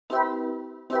Hello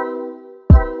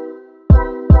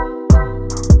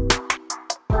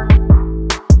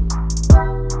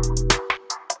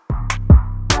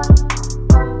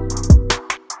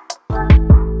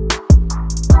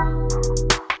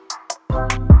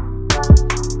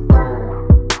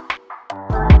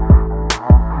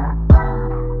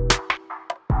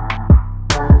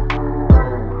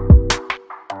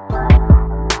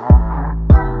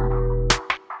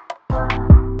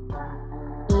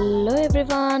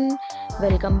everyone,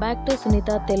 welcome back to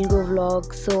Sunitha Telugu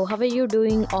Vlogs. So how are you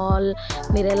doing all?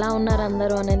 మీరు ఎలా ఉన్నారు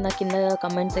అందరూ అనేది నాకు కింద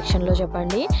కమెంట్ సెక్షన్లో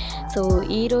చెప్పండి. సో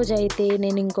ఈరోజు అయితే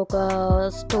నేను ఇంకొక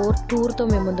స్టోర్ టూర్తో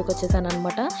మేము ముందుకు వచ్చేసాను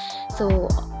అనమాట. సో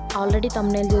ఆల్రెడీ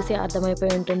thumbnail చూసి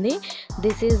అర్థమైపోయి ఉంటుంది.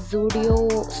 This is Zudio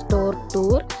store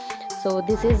tour. So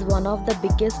this is one of the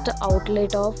biggest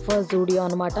outlet of Zudio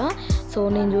అనమాట. సో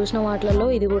నేను చూసిన వాటిలలో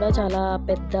ఇది కూడా చాలా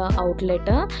పెద్ద అవుట్లెట్.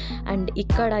 అండ్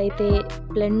ఇక్కడ అయితే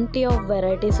ప్లెంటీ ఆఫ్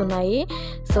వెరైటీస్ ఉన్నాయి.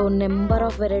 So number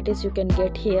of varieties you can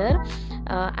get here.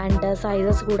 And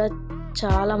sizes కూడా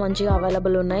చాలా మంచిగా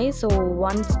అవైలబుల్ ఉన్నాయి. సో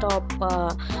వన్ స్టాప్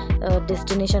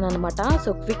డెస్టినేషన్ అనమాట. సో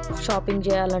క్విక్ షాపింగ్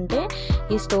చేయాలంటే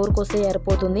ఈ స్టోర్కి వస్తే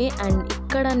సరిపోతుంది. అండ్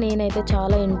ఇక్కడ నేనైతే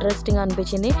చాలా ఇంట్రెస్టింగ్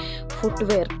అనిపించింది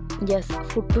ఫుట్వేర్.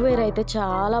 ఫుట్వేర్ అయితే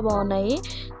చాలా బాగున్నాయి,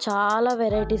 చాలా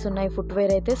వెరైటీస్ ఉన్నాయి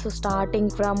ఫుట్వేర్ అయితే. So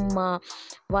starting from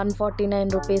 149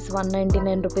 rupees,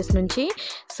 199 rupees నుంచి.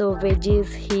 So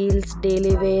veggies, heels,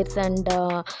 daily wears and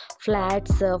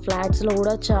ఫ్లాట్స్లో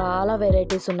కూడా చాలా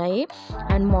వెరైటీస్ ఉన్నాయి.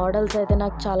 అండ్ మోడల్స్ అయితే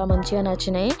నాకు చాలా మంచిగా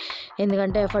నచ్చినాయి,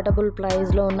 ఎందుకంటే అఫోర్డబుల్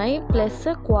ప్రైస్లో ఉన్నాయి. ప్లస్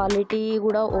క్వాలిటీ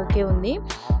కూడా ఓకే ఉంది.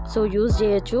 సో యూజ్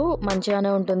చేయొచ్చు,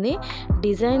 మంచిగానే ఉంటుంది.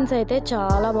 డిజైన్స్ అయితే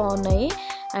చాలా బాగున్నాయి.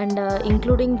 And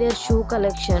including there shoe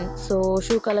collection. So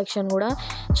shoe collection కూడా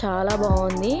చాలా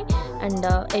బాగుంది. అండ్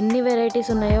ఎన్ని వెరైటీస్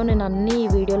ఉన్నాయో నేను అన్నీ ఈ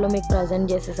వీడియోలో మీకు ప్రజెంట్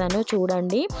చేసేసాను,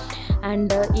 చూడండి.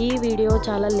 అండ్ ఈ వీడియో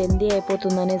చాలా లెంతీ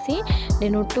అయిపోతుంది అనేసి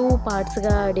నేను 2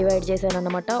 పార్ట్స్గా డివైడ్ చేశాను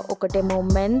అనమాట. ఒకటేమో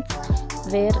మెన్స్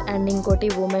వేర్ అండ్ ఇంకోటి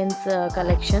ఉమెన్స్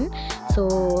కలెక్షన్. సో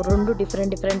 2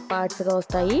 డిఫరెంట్ పార్ట్స్గా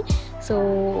వస్తాయి. సో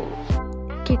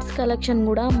కిడ్స్ కలెక్షన్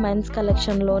కూడా మెన్స్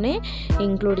కలెక్షన్లోనే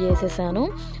ఇంక్లూడ్ చేసేసాను.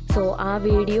 సో ఆ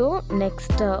వీడియో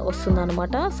నెక్స్ట్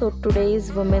వస్తుందన్నమాట. So today is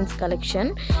women's collection.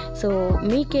 So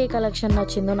మీకు ఏ కలెక్షన్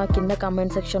నచ్చిందో నాకు కింద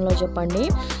కామెంట్ సెక్షన్లో చెప్పండి.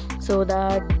 సో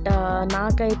దట్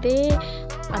నాకైతే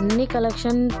అన్ని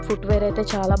కలెక్షన్ ఫుట్వేర్ అయితే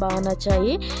చాలా బాగా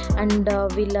నచ్చాయి. అండ్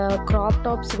వీళ్ళ క్రాప్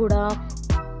టాప్స్ కూడా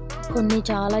కొన్ని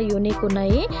చాలా యూనిక్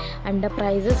ఉన్నాయి. అండ్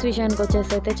ప్రైజెస్ విషయానికి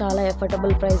వచ్చేసి అయితే చాలా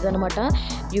ఎఫోర్డబుల్ ప్రైస్ అనమాట.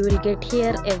 You will get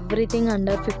here everything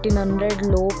under 1500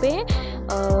 లోపే,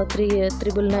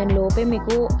 399 లోపే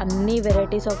మీకు అన్ని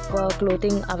వెరైటీస్ ఆఫ్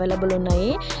క్లోతింగ్ అవైలబుల్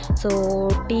ఉన్నాయి. సో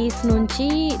టీస్ నుంచి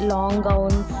long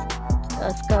gowns,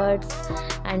 skirts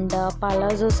and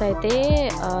palazzos అయితే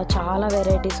చాలా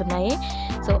వెరైటీస్ ఉన్నాయి.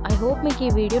 సో ఐ హోప్ మీకు ఈ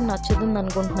వీడియో నచ్చుతుంది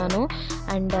అనుకుంటున్నాను.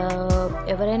 అండ్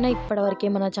ఎవరైనా ఇప్పటివరకే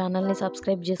మన ఛానల్ని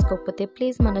సబ్స్క్రైబ్ చేసుకోకపోతే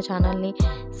ప్లీజ్ మన ఛానల్ని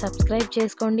సబ్స్క్రైబ్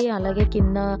చేసుకోండి. అలాగే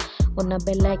కింద ఉన్న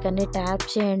బెల్ ఐకాన్ని ట్యాప్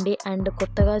చేయండి. అండ్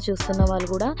కొత్తగా చూస్తున్న వాళ్ళు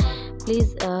కూడా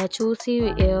ప్లీజ్ చూసి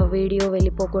వీడియో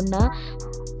వెళ్ళిపోకుండా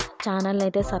ఛానల్ని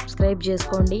అయితే సబ్స్క్రైబ్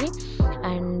చేసుకోండి.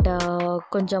 అండ్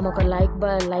కొంచెం ఒక లైక్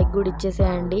కూడా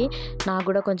ఇచ్చేసేయండి, నాకు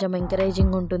కూడా కొంచెం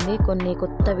ఎంకరేజింగ్ ఉంటుంది కొన్ని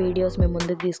కొత్త వీడియోస్ మేము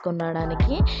ముందుకు తీసుకొని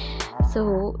రావడానికి. సో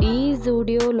ఈ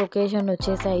జూడియో లొకేషన్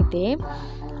వచ్చేసి అయితే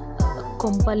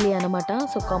కొంపల్లి అనమాట.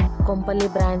 సో కొంపల్లి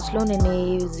బ్రాంచ్లో నేను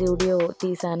ఈ జూడియో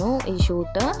తీసాను ఈ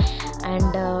షూట్.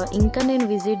 అండ్ ఇంకా నేను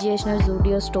విజిట్ చేసిన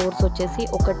జూడియో స్టోర్స్ వచ్చేసి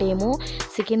ఒకటేమో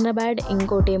సికింద్రాబాద్,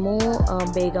 ఇంకోటేమో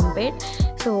Begumpet.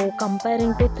 So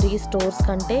comparing to 3 stores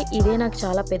కంటే ఇదే నాకు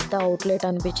చాలా పెద్ద అవుట్లెట్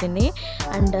అనిపించింది.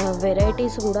 అండ్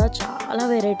వెరైటీస్ కూడా చాలా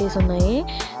వెరైటీస్ ఉన్నాయి.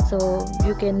 So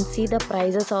you can see the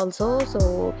prices also. So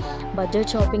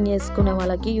budget shopping చేసుకునే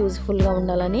వాళ్ళకి యూజ్ఫుల్గా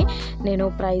ఉండాలని నేను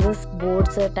ప్రైజెస్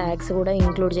బోర్డ్స్, ట్యాగ్స్ కూడా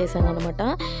ఇంక్లూడ్ చేశాను అనమాట.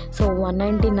 సో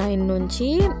 199 నుంచి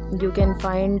you can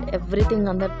find everything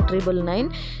under 999.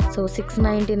 So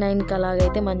 699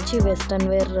 అలాగైతే మంచి western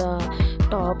wear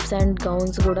tops and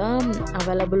gowns కూడా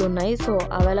అవైలబుల్ ఉన్నాయి. So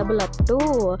available up to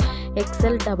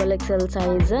XL, XXL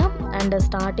size. And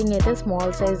starting అయితే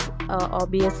స్మాల్ సైజ్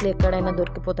ఆబ్వియస్లీ ఎక్కడైనా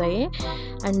దొరికిపోతాయి.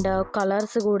 అండ్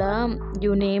కలర్స్ కూడా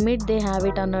you name it they have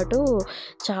it అన్నట్టు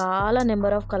చాలా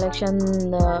number of collection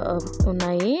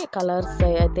ఉన్నాయి కలర్స్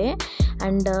అయితే.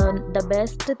 And the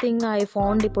best thing I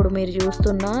found ఇప్పుడు మీరు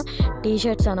చూస్తున్న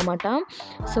టీషర్ట్స్ అనమాట.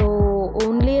 సో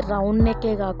ఓన్లీ రౌండ్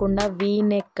నెక్కే కాకుండా V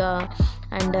neck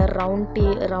and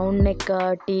round neck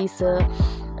teas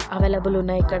available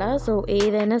ఉన్నాయి ఇక్కడ. సో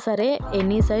ఏదైనా సరే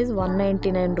any size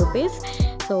 199 rupees.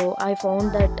 So I found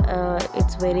that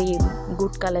it's very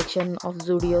good collection of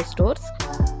Zudio stores.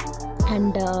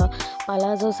 And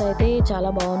palazzos అయితే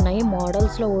చాలా బాగున్నాయి.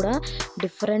 మోడల్స్లో కూడా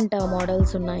డిఫరెంట్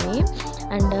మోడల్స్ ఉన్నాయి.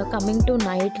 And coming to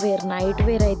night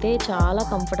wear అయితే చాలా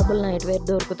కంఫర్టబుల్ నైట్ వేర్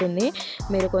దొరుకుతుంది.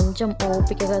 మీరు కొంచెం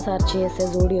ఓపికగా సర్చ్ చేస్తే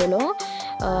జూడియోలో,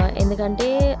 ఎందుకంటే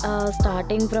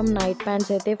స్టార్టింగ్ ఫ్రమ్ నైట్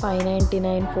ప్యాంట్స్ అయితే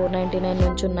 599, 499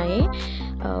 నుంచి ఉన్నాయి.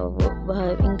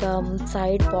 ఇంకా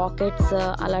సైడ్ పాకెట్స్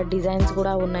అలా డిజైన్స్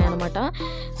కూడా ఉన్నాయన్నమాట.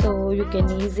 So you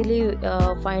can easily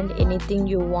find anything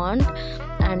you want.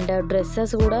 And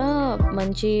dresses కూడా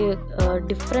మంచి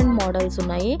డిఫరెంట్ మోడల్స్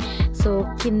ఉన్నాయి. సో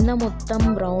కింద మొత్తం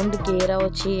రౌండ్ గేరా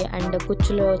వచ్చి అండ్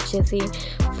కుచ్చులో వచ్చేసి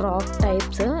ఫ్రాక్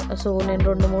టైప్స్. సో నేను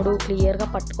 2-3 క్లియర్గా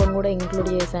పట్టుకొని కూడా ఇంక్లూడ్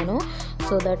చేశాను,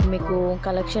 సో దట్ మీకు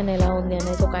కలెక్షన్ ఎలా ఉంది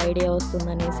అనేసి ఒక ఐడియా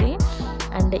వస్తుందనేసి.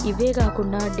 అండ్ ఇవే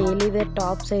కాకుండా డైలీ వేర్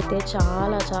టాప్స్ అయితే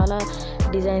చాలా చాలా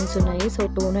డిజైన్స్ ఉన్నాయి. సో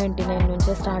 299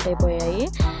 నుంచే స్టార్ట్ అయిపోయాయి.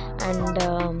 అండ్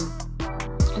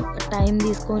టైం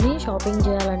తీసుకొని షాపింగ్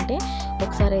చేయాలంటే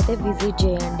ఒకసారి అయితే విజిట్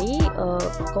చేయండి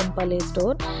కొంపల్లి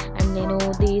స్టోర్. అండ్ నేను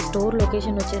ది స్టోర్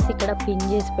లొకేషన్ వచ్చేసి ఇక్కడ పిన్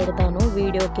చేసి పెడతాను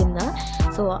వీడియో కింద.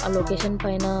 సో ఆ లొకేషన్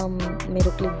పైన మీరు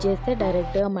క్లిక్ చేస్తే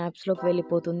డైరెక్ట్గా మ్యాప్స్లోకి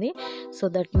వెళ్ళిపోతుంది. సో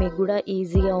దట్ మీకు కూడా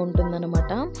ఈజీగా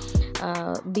ఉంటుందన్నమాట.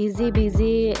 బిజీ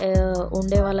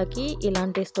ఉండే వాళ్ళకి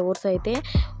ఇలాంటి స్టోర్స్ అయితే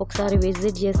ఒకసారి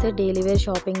విజిట్ చేస్తే డైలీ వేర్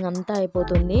షాపింగ్ అంతా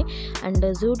అయిపోతుంది. And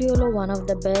జూడియోలో one of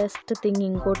the best thing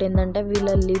ఇంకోటి ఏంటంటే వీళ్ళ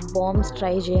లిప్ బామ్స్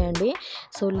ట్రై చేయండి.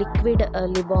 సో లిక్విడ్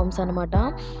లిప్ బామ్స్ అనమాట,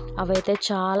 అవైతే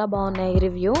చాలా బాగున్నాయి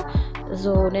రివ్యూ.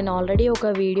 సో నేను ఆల్రెడీ ఒక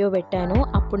వీడియో పెట్టాను,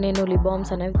 అప్పుడు నేను లిప్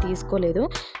బామ్స్ అనేవి తీసుకోలేదు.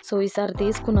 సో ఈసారి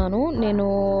తీసుకున్నాను, నేను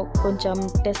కొంచెం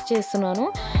టెస్ట్ చేస్తున్నాను.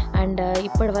 అండ్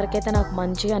ఇప్పటి వరకైతే నాకు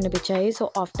మంచిగా అనిపించాయి. So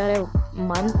after a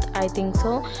month I think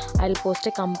so I will post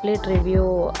A complete review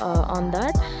on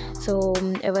that. So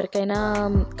ఎవరికైనా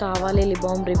కావాలి లిప్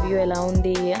బామ్ రివ్యూ ఎలా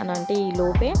ఉంది అని అంటే ఈ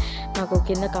లోపే నాకు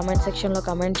కింద కమెంట్ సెక్షన్లో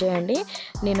కమెంట్ చేయండి.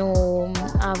 నేను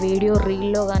ఆ వీడియో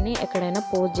రీల్లో కానీ ఎక్కడైనా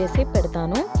పోస్ట్ చేసి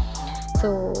పెడతాను. సో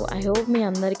ఐ హోప్ మీ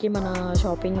అందరికీ మన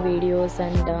shopping videos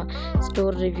and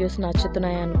store reviews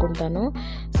నచ్చుతున్నాయి అనుకుంటాను.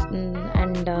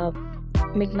 అండ్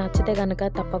మీకు నచ్చితే కనుక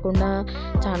తప్పకుండా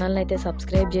ఛానల్ని అయితే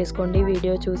సబ్స్క్రైబ్ చేసుకోండి,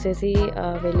 వీడియో చూసేసి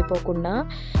వెళ్ళిపోకుండా.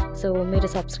 సో మీరు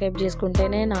సబ్స్క్రైబ్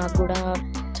చేసుకుంటేనే నాకు కూడా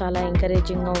చాలా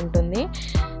ఎంకరేజింగ్గా ఉంటుంది.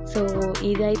 సో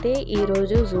ఇదైతే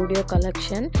ఈరోజు జూడియో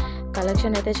కలెక్షన్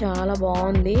అయితే చాలా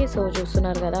బాగుంది. సో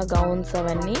చూస్తున్నారు కదా గౌన్స్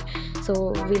అవన్నీ. సో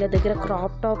వీళ్ళ దగ్గర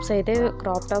క్రాప్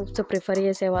టాప్స్ ప్రిఫర్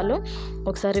చేసేవాళ్ళు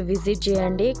ఒకసారి విజిట్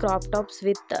చేయండి. Crop tops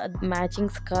with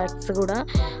matching skirts కూడా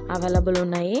అవైలబుల్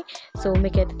ఉన్నాయి. సో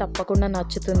మీకైతే తప్పకుండా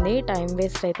నచ్చుతుంది, టైం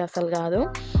వేస్ట్ అయితే అసలు కాదు.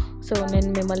 సో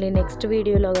నేను మిమ్మల్ని నెక్స్ట్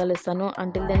వీడియోలో కలుస్తాను.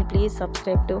 Until then please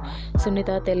subscribe to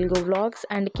Sunitha Telugu vlogs.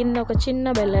 And కింద ఒక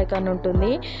చిన్న బెల్ ఐకాన్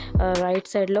ఉంటుంది రైట్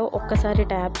సైడ్లో, ఒక్కసారి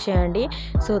ట్యాప్ చేయండి.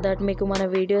 సో దట్ మీకు మన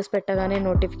వీడియోస్ పెట్టగానే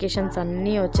నోటిఫికేషన్స్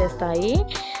అన్నీ వచ్చేస్తాయి.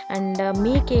 అండ్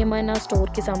మీకు ఏమైనా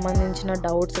స్టోర్కి సంబంధించిన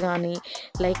డౌట్స్ కానీ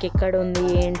లైక్ ఎక్కడ ఉంది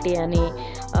ఏంటి అని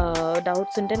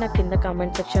డౌట్స్ ఉంటే నాకు కింద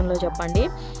కామెంట్ సెక్షన్లో చెప్పండి.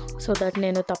 సో దట్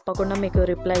నేను తప్పకుండా మీకు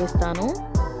రిప్లై ఇస్తాను.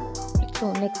 సో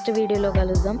నెక్స్ట్ వీడియోలో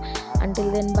కలుద్దాం. Until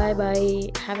then, bye bye.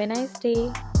 Have a nice day.